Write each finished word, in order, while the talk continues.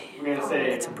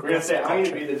say, I'm going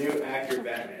to be the new actor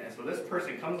Batman. And so this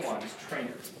person comes along, this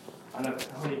trainer. I don't know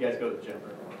how many of you guys go to the gym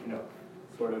or,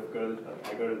 sort of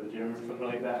I go to the gym or something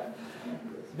like that.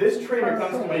 This trainer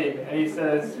comes to me and he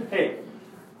says, hey,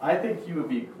 I think you would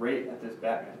be great at this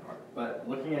Batman part, but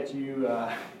looking at you, you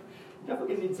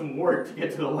definitely need some work to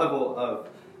get to the level of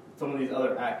some of these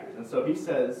other actors. And so he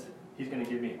says he's going to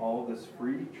give me all of this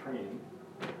free training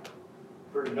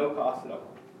for no cost at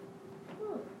all,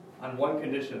 on one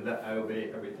condition, that I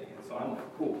obey everything. And so I'm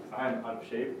like, cool, I'm out of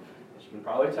shape, as you can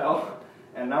probably tell.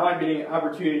 And now I'm getting an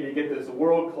opportunity to get this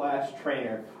world-class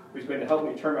trainer who's going to help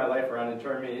me turn my life around and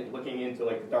turn me looking into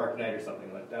like the Dark Knight or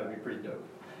something. Like that would be pretty dope.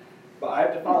 But I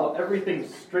have to follow everything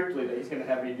strictly that he's going to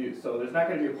have me do. So there's not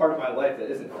going to be a part of my life that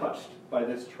isn't touched by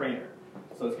this trainer.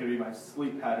 So it's going to be my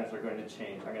sleep patterns are going to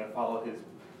change. I'm going to follow his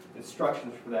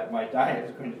instructions for that. My diet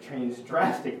is going to change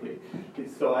drastically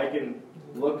so I can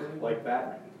look like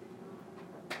Batman.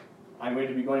 I'm going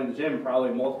to be going to the gym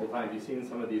probably multiple times. You've seen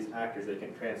some of these actors, they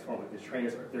can transform. Like these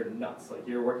trainers, they're nuts. Like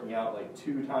you're working out like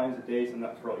 2 times a day,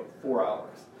 sometimes for like 4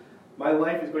 hours. My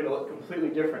life is going to look completely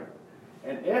different.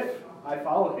 And if I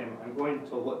follow him, I'm going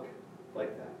to look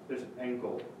like that. There's an end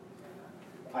goal.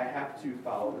 I have to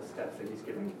follow the steps that he's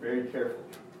giving very carefully.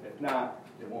 If not,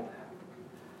 it won't happen.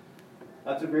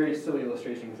 That's a very silly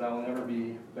illustration because I will never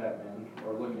be Batman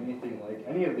or look anything like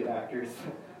any of the actors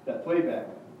that play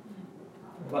Batman.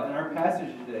 But in our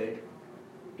passage today,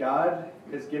 God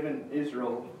is giving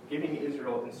Israel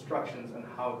instructions on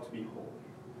how to be holy.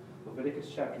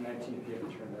 Leviticus chapter 19, if you haven't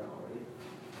turned there already.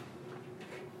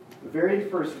 The very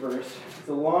first verse, it's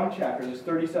a long chapter, there's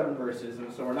 37 verses,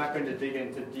 and so we're not going to dig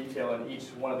into detail on each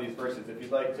one of these verses. If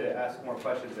you'd like to ask more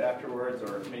questions afterwards,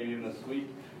 or maybe even this week,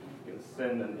 you can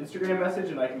send an Instagram message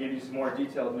and I can give you some more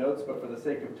detailed notes, but for the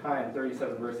sake of time,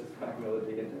 37 verses, I'm not going to be able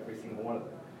to dig into every single one of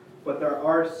them. But there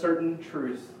are certain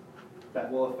truths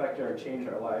that will affect or change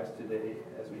our lives today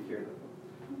as we hear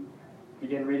them.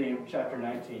 Begin reading chapter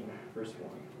 19, verse 1.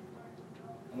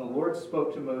 And the Lord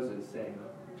spoke to Moses, saying,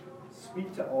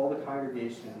 speak to all the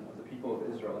congregation of the people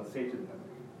of Israel and say to them,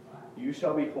 you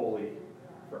shall be holy,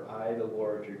 for I, the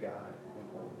Lord your God, am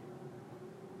holy.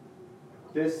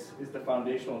 This is the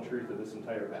foundational truth of this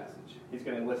entire passage. He's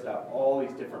going to list out all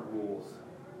these different rules.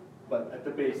 But at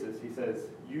the basis, he says,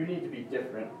 you need to be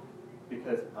different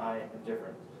because I am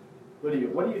different. Lydia,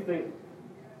 what do you think?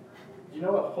 Do you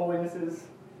know what holiness is?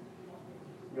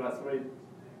 You want somebody?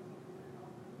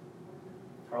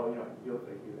 Carl, you look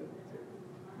like you did.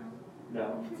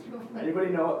 No? Anybody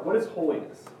know? What is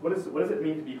holiness? What does it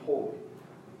mean to be holy?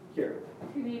 Here.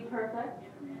 To be perfect.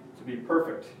 To be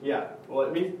perfect, yeah. Well,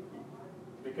 it means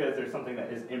because there's something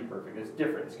that is imperfect. It's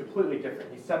different. It's completely different.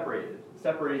 He's separated.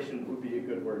 Separation would be a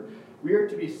good word. We are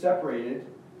to be separated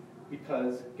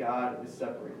because God is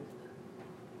separated.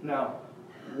 Now,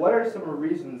 what are some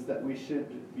reasons that we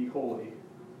should be holy?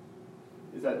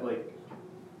 Is that like,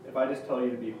 if I just tell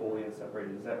you to be holy and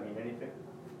separated, does that mean anything?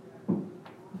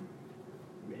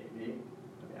 Maybe.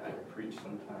 I preach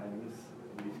sometimes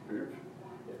in youth group.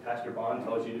 If Pastor Bond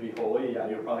tells you to be holy, yeah,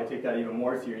 you'll probably take that even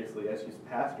more seriously as his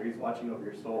pastor. He's watching over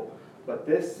your soul. But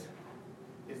this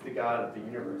is the God of the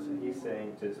universe, and he's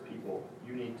saying to his people,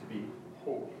 you need to be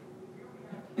holy.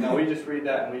 Now we just read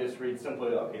that and we just read simply,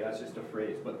 okay, that's just a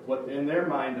phrase. But what in their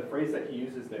mind, the phrase that he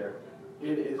uses there,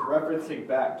 it is referencing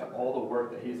back to all the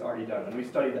work that he's already done. And we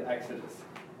study the Exodus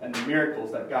and the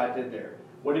miracles that God did there.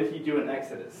 What did he do in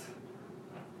Exodus?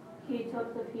 He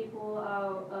took the people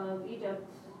out of Egypt.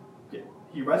 Yeah.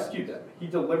 He rescued them. He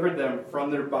delivered them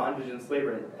from their bondage and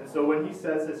slavery. And so when he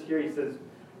says this here, he says,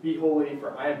 be holy,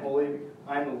 for I am holy,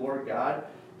 I am the Lord God.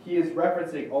 He is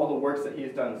referencing all the works that he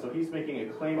has done. So he's making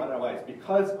a claim on our lives.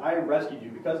 Because I rescued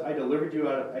you, because I delivered you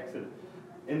out of Exodus,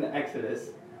 in the Exodus,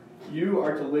 you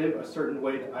are to live a certain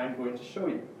way that I'm going to show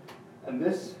you. And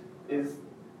this is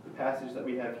the passage that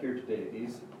we have here today,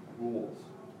 these rules,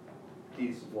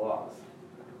 these laws.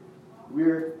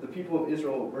 We're, the people of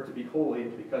Israel, were to be holy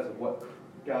because of what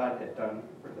God had done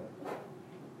for them.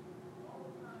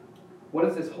 What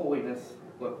does this holiness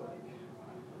look like?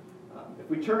 If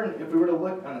we were to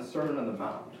look on the Sermon on the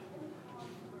Mount,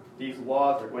 these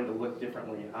laws are going to look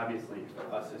differently, obviously,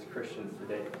 for us as Christians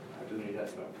today after the New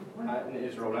Testament. We're not in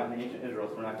Israel, we're not in ancient Israel,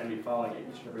 so we're not going to be following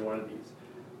each and every one of these.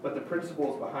 But the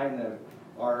principles behind them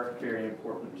are very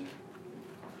important.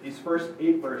 These first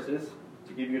 8 verses,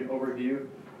 to give you an overview,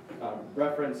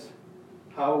 reference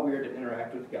how we are to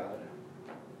interact with God.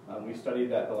 We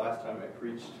studied that the last time I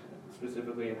preached,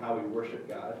 specifically in how we worship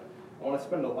God. I want to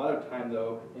spend a lot of time,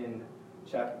 though, in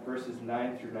verses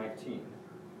 9 through 19.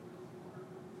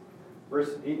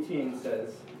 Verse 18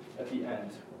 says, at the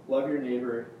end, love your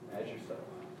neighbor as yourself.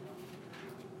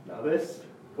 Now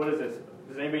what is this?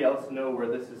 Does anybody else know where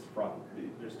this is from?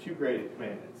 There's two great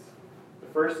commandments. The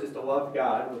first is to love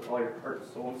God with all your heart,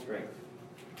 soul, and strength,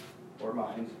 or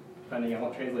mind, depending on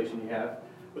what translation you have.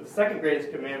 But the second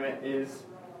greatest commandment is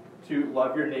to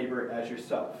love your neighbor as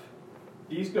yourself.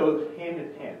 These go hand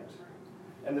in hand.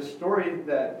 And the story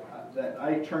that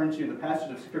I turn to, the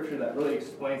passage of Scripture that really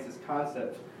explains this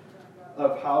concept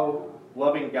of how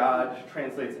loving God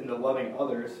translates into loving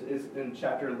others is in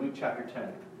Luke chapter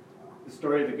 10, the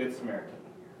story of the Good Samaritan.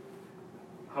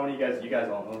 How many of you guys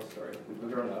all know the story?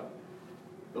 We've grown up.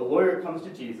 The lawyer comes to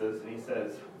Jesus and he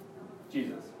says,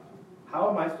 Jesus, how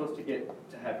am I supposed to get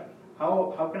to heaven?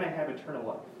 How can I have eternal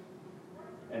life?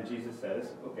 And Jesus says,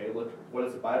 okay, look, what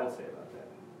does the Bible say about that?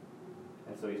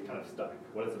 And so he's kind of stuck.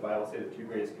 What does the Bible say the two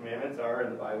greatest commandments are in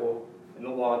the Bible, in the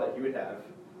law that you would have?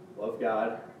 Love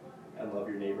God and love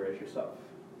your neighbor as yourself.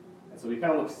 And so he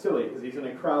kind of looks silly because he's in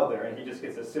a crowd there and he just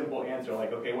gets a simple answer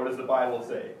like, okay, what does the Bible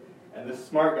say? And this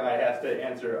smart guy has to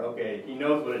answer, okay, he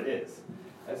knows what it is.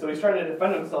 And so he's trying to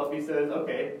defend himself. He says,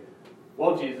 okay,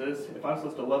 well, Jesus, if I'm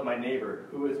supposed to love my neighbor,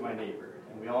 who is my neighbor?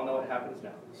 And we all know what happens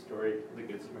now, the story of the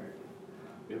Good Samaritan.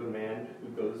 We have a man who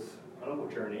goes on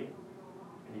a journey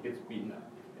and he gets beaten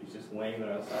up. He's just laying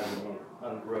there outside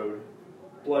on the road,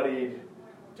 bloodied,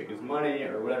 took his money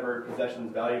or whatever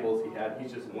possessions, valuables he had.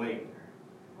 He's just laying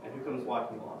there. And who comes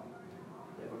walking along?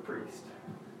 You have a priest.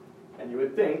 And you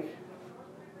would think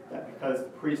that because the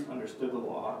priest understood the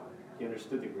law, he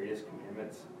understood the greatest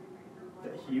commandments,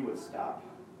 that he would stop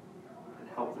and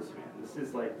help this man. This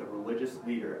is like the religious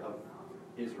leader of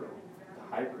Israel,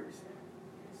 the high priest.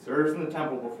 He serves in the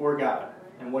temple before God.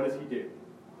 And what does he do?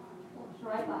 Walks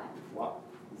right by. Well,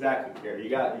 exactly, Gary. You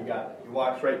got it. He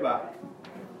walks right by.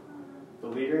 The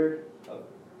leader, a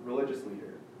religious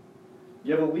leader.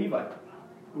 You have a Levite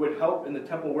who would help in the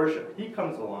temple worship. He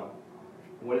comes along.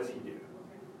 And what does he do?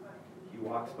 He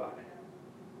walks by.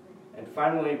 And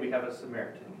finally, we have a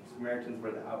Samaritan. Samaritans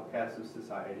were the outcasts of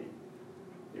society.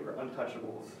 They were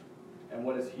untouchables. And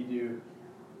what does he do?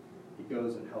 He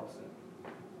goes and helps him.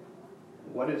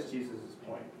 What is Jesus'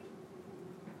 point?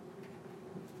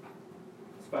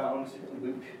 It's found in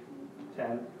Luke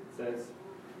 10. It says,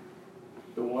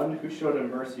 the one who showed him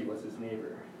mercy was his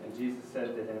neighbor. And Jesus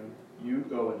said to him, you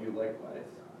go and do likewise.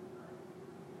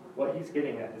 What he's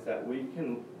getting at is that we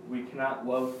cannot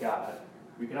love God.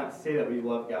 We cannot say that we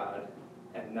love God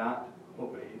and not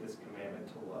obey this commandment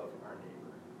to love our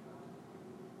neighbor.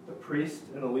 The priest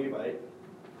and the Levite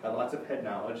had lots of head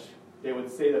knowledge. They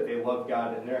would say that they loved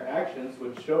God, and their actions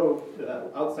would show to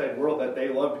the outside world that they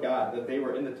loved God, that they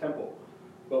were in the temple.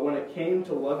 But when it came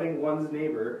to loving one's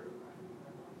neighbor,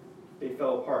 they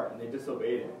fell apart and they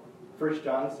disobeyed him. 1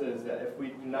 John says that if we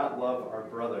do not love our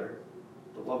brother,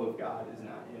 the love of God is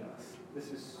not in us. This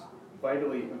is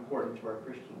vitally important to our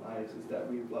Christian lives, is that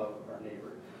we love our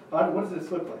neighbor. What does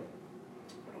this look like?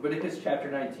 Leviticus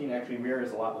chapter 19 actually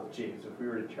mirrors a lot with James. If we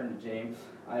were to turn to James,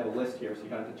 I have a list here, so you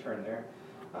don't have to turn there.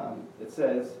 It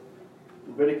says,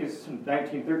 Leviticus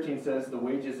 19:13 says, the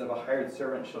wages of a hired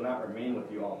servant shall not remain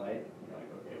with you all night. You're like,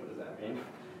 okay, what does that mean?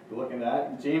 You look at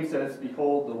that. James says,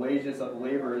 behold, the wages of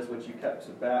laborers which you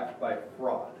kept back by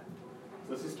fraud.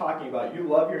 So this is talking about you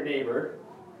love your neighbor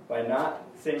by not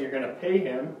saying you're going to pay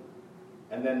him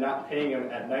and then not paying him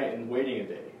at night and waiting a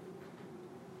day.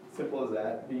 Simple as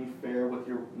that. Being fair with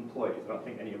your employees. I don't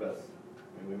think any of us,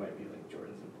 we might be like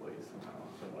Jordan's employees somehow,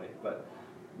 some way, but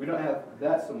we don't have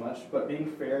that so much. But being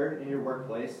fair in your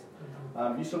workplace,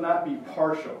 you shall not be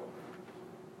partial.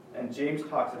 And James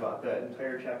talks about that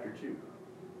entire chapter 2.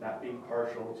 Not being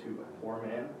partial to a poor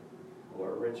man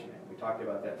or a rich man. We talked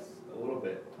about that a little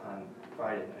bit on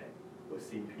Friday night, with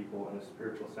seeing people in a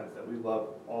spiritual sense, that we love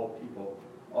all people.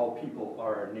 All people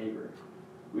are our neighbor.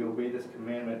 We obey this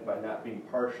commandment by not being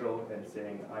partial and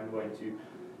saying, I'm going to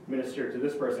minister to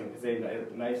this person because they're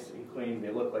nice and clean,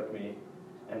 they look like me,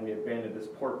 and we abandon this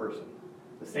poor person.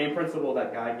 The same principle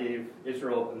that God gave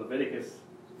Israel in Leviticus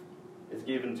is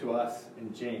given to us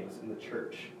in James, in the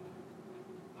church.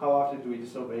 How often do we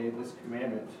disobey this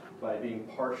commandment by being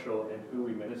partial in who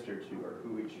we minister to or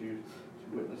who we choose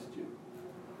to witness to?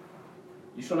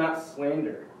 You shall not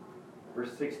slander.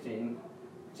 Verse 16,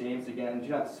 James again, do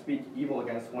not speak evil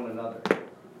against one another.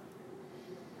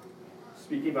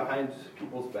 Speaking behind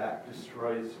people's back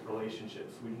destroys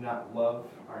relationships. We do not love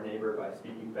our neighbor by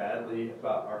speaking badly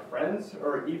about our friends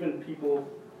or even people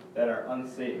that are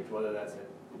unsaved, whether that's at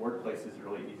the workplace is a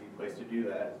really easy place to do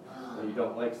that. When you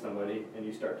don't like somebody and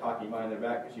you start talking behind their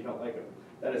back because you don't like them.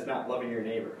 That is not loving your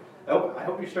neighbor. I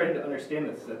hope you're starting to understand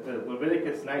this, that the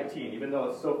Leviticus 19, even though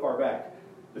it's so far back,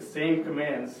 the same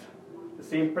commands The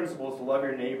same principles to love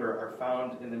your neighbor are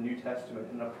found in the New Testament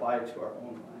and applied to our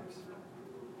own lives.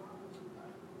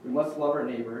 We must love our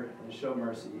neighbor and show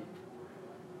mercy.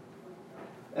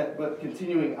 But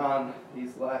continuing on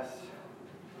these last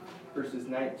verses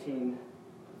 19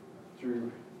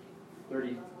 through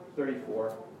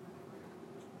 34,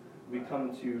 we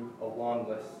come to a long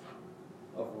list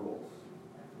of rules.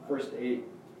 First 8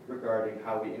 regarding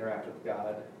how we interact with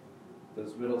God.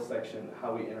 This middle section,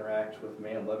 how we interact with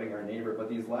man, loving our neighbor. But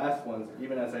these last ones,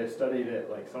 even as I studied it,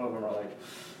 like some of them are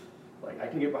like I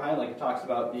can get behind, like it talks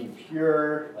about being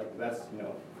pure, like that's,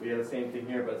 we have the same thing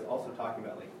here, but it's also talking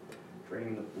about like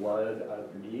draining the blood out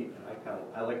of meat. And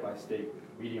I like my steak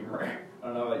medium rare. I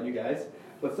don't know about you guys.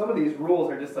 But some of these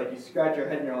rules are just like you scratch your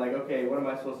head and you're like, okay, what am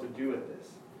I supposed to do with this?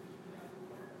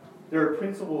 There are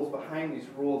principles behind these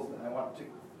rules that I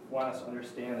want us to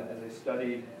understand that as I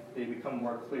studied, they become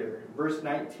more clear. Verse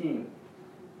 19,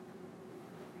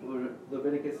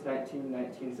 Leviticus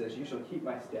 19:19 says, "You shall keep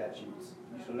my statutes.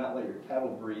 You shall not let your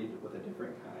cattle breed with a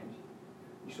different kind.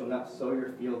 You shall not sow your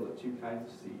field with 2 kinds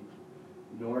of seed,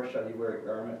 nor shall you wear a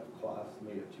garment of cloth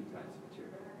made of 2 kinds of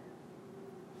material."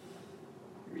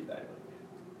 You read that.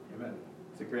 Amen.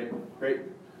 It's a great,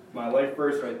 my life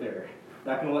verse right there.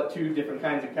 Not going to let 2 different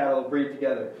kinds of cattle breed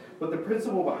together. But the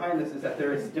principle behind this is that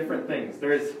there is different things.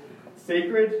 There is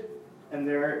sacred and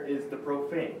there is the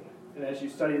profane. And as you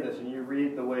study this and you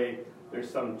read the way, there's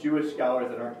some Jewish scholars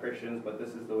that aren't Christians, but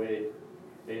this is the way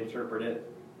they interpret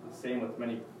it. The same with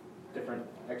many different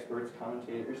experts,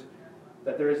 commentators,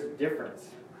 that there is a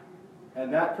difference.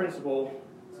 And that principle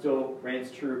still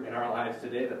reigns true in our lives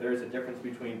today, that there is a difference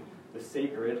between the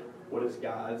sacred, what is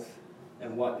God's,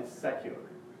 and what is secular.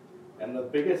 And the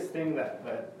biggest thing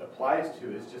that applies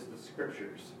to is just the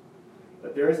scriptures.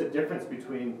 That there is a difference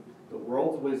between the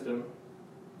world's wisdom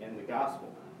and the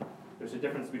gospel. There's a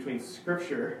difference between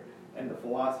scripture and the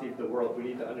philosophy of the world. We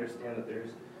need to understand that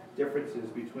there's differences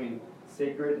between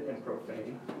sacred and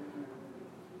profane.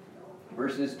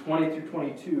 Verses 20 through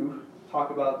 22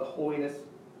 talk about the holiness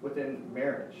within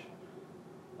marriage.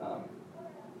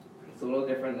 It's a little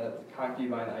different than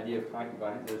concubine, the idea of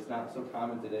concubines. It's not so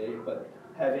common today, but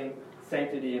having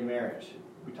sanctity in marriage.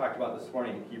 We talked about this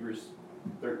morning in Hebrews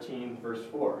 13, verse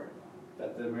 4,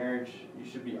 that the marriage, you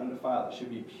should be undefiled, it should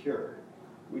be pure.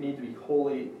 We need to be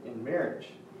holy in marriage.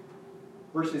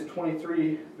 Verses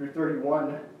 23 through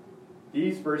 31,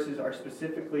 these verses are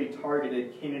specifically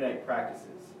targeted Canaanite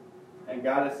practices. And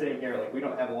God is saying here, like, we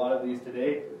don't have a lot of these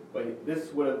today, but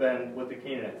this would have been with the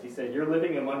Canaanites. He said, you're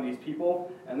living among these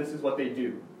people, and this is what they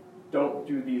do. Don't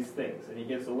do these things. And he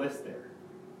gives a list there.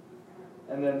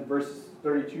 And then verses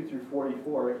 32 through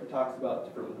 44, he talks about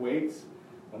different weights.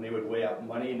 When they would weigh out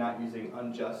money, not using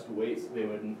unjust weights, they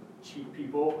would cheat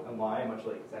people and lie, much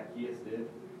like Zacchaeus did.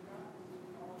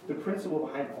 The principle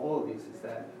behind all of these is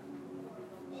that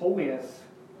holiness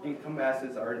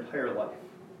encompasses our entire life.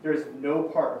 There is no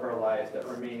part of our lives that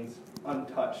remains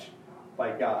untouched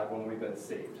by God when we've been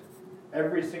saved.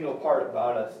 Every single part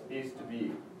about us needs to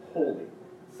be holy,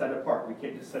 set apart. We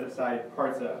can't just set aside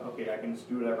parts that, okay, I can just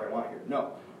do whatever I want here.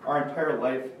 No, our entire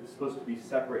life is supposed to be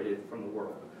separated from the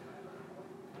world.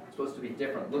 It's supposed to be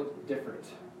different, look different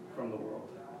from the world.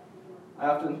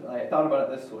 I thought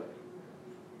about it this way.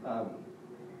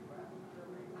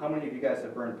 How many of you guys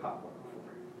have burned popcorn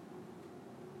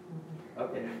before?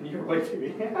 Okay, you're way too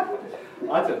me.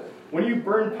 Lots of. When you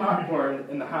burn popcorn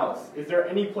in the house, is there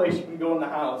any place you can go in the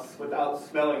house without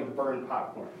smelling the burned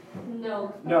popcorn?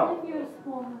 No. No. If you're a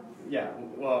small house. Yeah,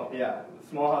 well, yeah.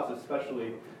 Small house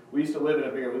especially. We live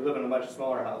in a much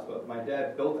smaller house, but my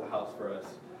dad built a house for us.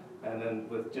 And then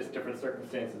with just different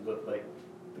circumstances with like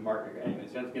the market, anyways,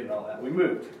 you don't have to get into all that. We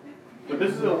moved. But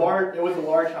it was a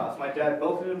large house. My dad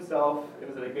built it himself. It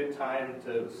was at a good time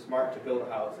smart to build a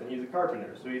house. And he's a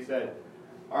carpenter. So he said,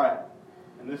 all right,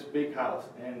 in this big house,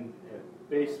 and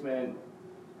basement,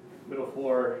 middle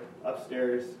floor,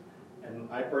 upstairs, and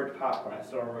I burnt popcorn. I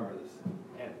still remember this.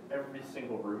 And every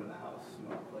single room in the house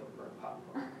smelled like burnt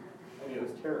popcorn. I mean, it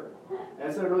was terrible. And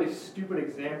it's a really stupid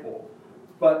example.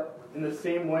 But in the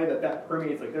same way that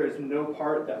permeates, like there is no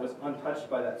part that was untouched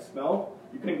by that smell.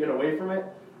 You couldn't get away from it.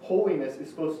 Holiness is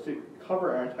supposed to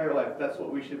cover our entire life. That's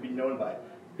what we should be known by.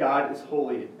 God is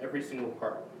holy in every single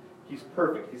part. He's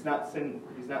perfect. He's not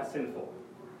sinful.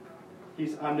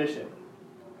 He's omniscient.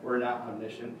 We're not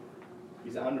omniscient.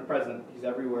 He's omnipresent. He's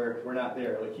everywhere. We're not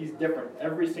there. Like he's different.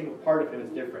 Every single part of him is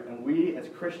different. And we as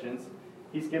Christians,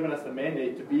 he's given us the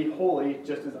mandate to be holy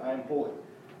just as I am holy.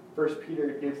 1 Peter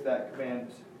gives that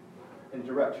command in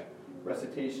direct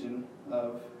recitation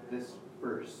of this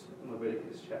verse in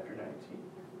Leviticus chapter 19.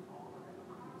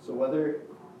 So whether it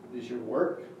is your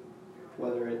work,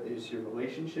 whether it is your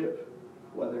relationship,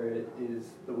 whether it is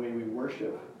the way we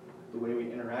worship, the way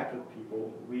we interact with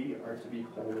people, we are to be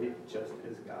holy just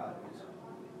as God is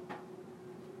holy.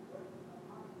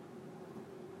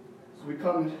 So we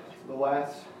come to the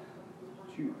last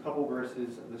couple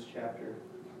verses of this chapter.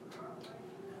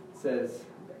 It says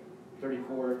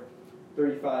 34,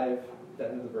 35, the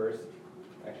end of the verse,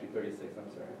 actually 36,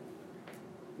 I'm sorry.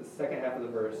 The second half of the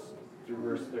verse through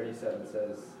verse 37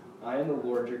 says, I am the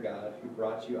Lord your God who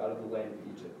brought you out of the land of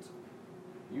Egypt.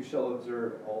 You shall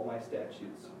observe all my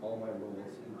statutes, all my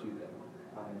rules, and do them.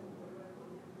 I am the Lord.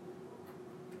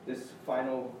 This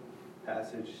final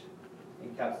passage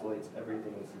encapsulates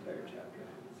everything in this entire chapter.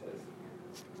 It says,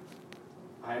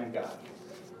 I am God.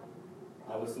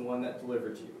 I was the one that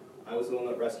delivered you. I was the one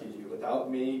that rescued you. Without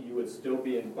me, you would still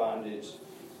be in bondage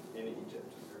in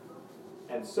Egypt.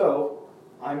 And so,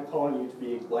 I'm calling you to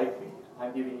be like me.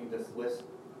 I'm giving you this list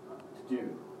to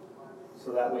do,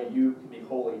 so that way you can be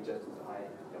holy just as I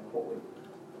am holy.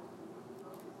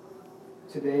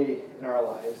 Today, in our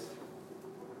lives,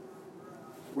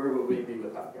 where would we be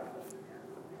without God?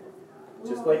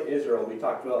 Just like Israel, we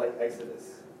talked about like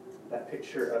Exodus, that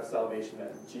picture of salvation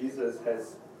that Jesus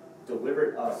has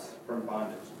delivered us from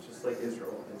bondage, just like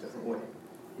Israel in a different way.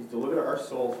 He's delivered our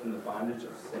souls from the bondage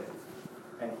of sin.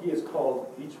 And he has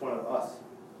called each one of us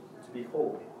to be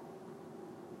holy.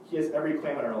 He has every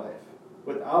claim on our life.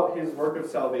 Without his work of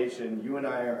salvation, you and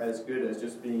I are as good as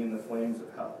just being in the flames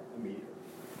of hell immediately.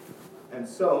 And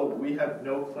so, we have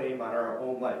no claim on our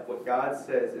own life. What God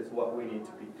says is what we need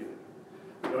to be doing.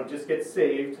 We don't just get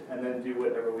saved and then do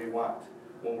whatever we want.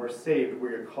 When we're saved, we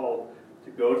are called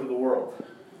to go to the world.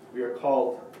 We are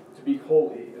called to be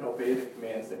holy and obey the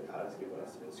commands that God has given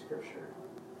us in Scripture.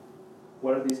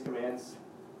 What are these commands?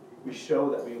 We show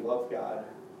that we love God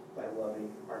by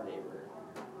loving our neighbor.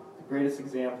 The greatest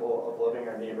example of loving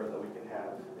our neighbor that we can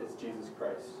have is Jesus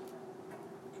Christ.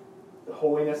 The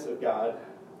holiness of God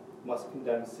must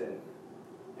condemn sin.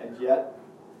 And yet,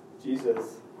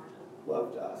 Jesus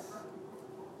loved us,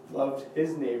 loved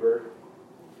his neighbor,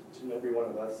 each and every one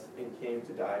of us, and came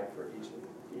to die for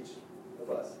each of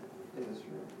us in this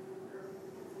room.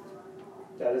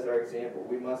 That is our example.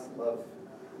 We must love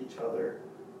each other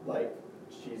like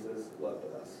Jesus loved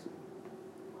us.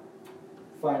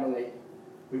 Finally,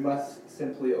 we must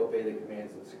simply obey the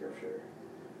commands of Scripture.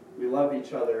 We love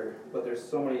each other, but there's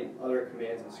so many other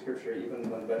commands in Scripture, even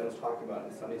when Ben was talking about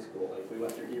it in Sunday school. Like, we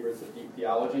went through Hebrews of deep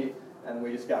theology, and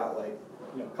we just got, like,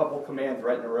 a couple commands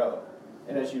right in a row.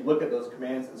 And as you look at those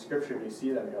commands in Scripture and you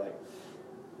see them, you're like,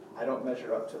 I don't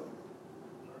measure up to them.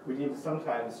 We need to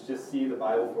sometimes just see the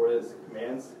Bible for its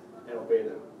commands and obey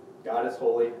them. God is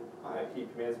holy. He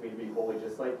commands me to be holy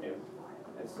just like him.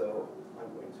 And so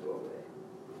I'm going to obey.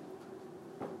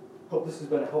 Hope this has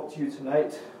been a help to you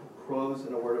tonight. We'll close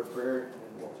in a word of prayer,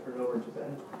 and we'll turn it over to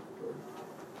Ben.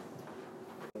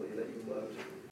 That you loved.